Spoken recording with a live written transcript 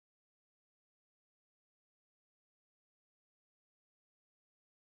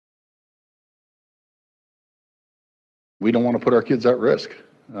we don't want to put our kids at risk.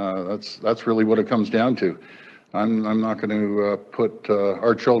 That's really what it comes down to. I'm not going to put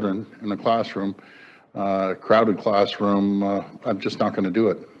our children in a classroom, crowded classroom. I'm just not going to do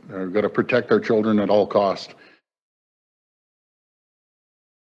it. We've got to protect our children at all costs.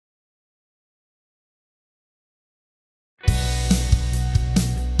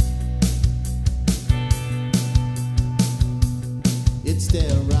 It's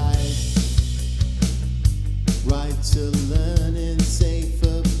their right to learn in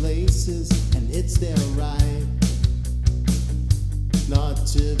safer places, and it's their right not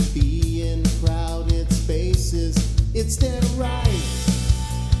to be in crowded spaces. It's their right,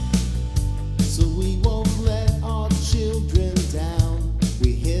 so we won't let our children down.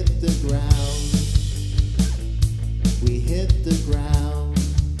 We hit the ground, we hit the ground.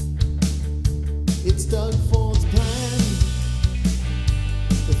 It's Doug Ford's plan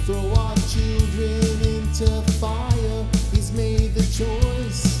to throw our children into fire. He's made the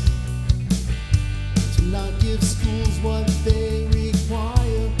choice to not give schools what they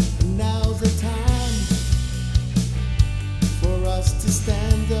require. And now's the time for us to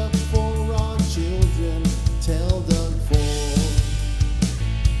stand up for our children. Tell Doug Ford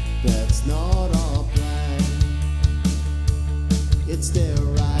that's not our plan. It's their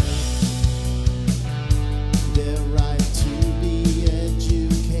right, their right to be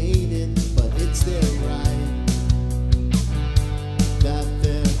educated, but it's their right that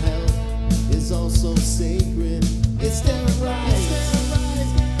their health is also sacred. It's their right,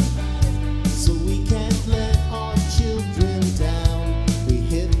 so we can't let our children down. We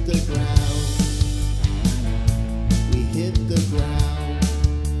hit the ground, we hit the ground.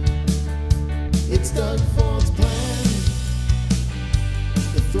 It's Doug Ford's plan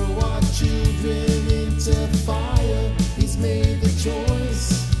to throw our children into fire. He's made the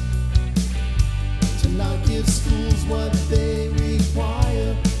choice to not give schools what they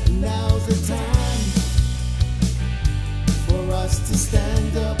require. And now's the time for us to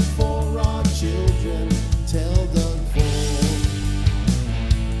stand up for our children. Tell Doug Ford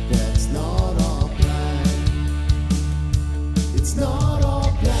that's not our plan. It's not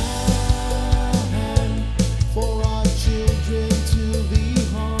our plan for our children to be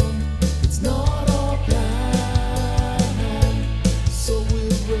harmed. It's not our plan, so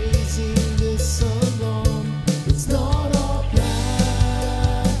we're raising this alarm. It's not our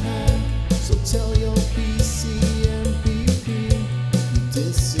plan, so tell your PCMPP you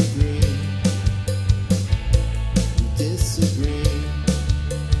disagree, you disagree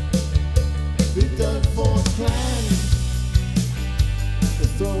with Doug Ford's plan to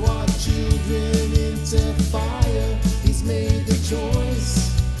throw our children into fire. He's made the choice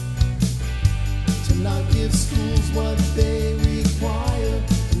to not give schools what they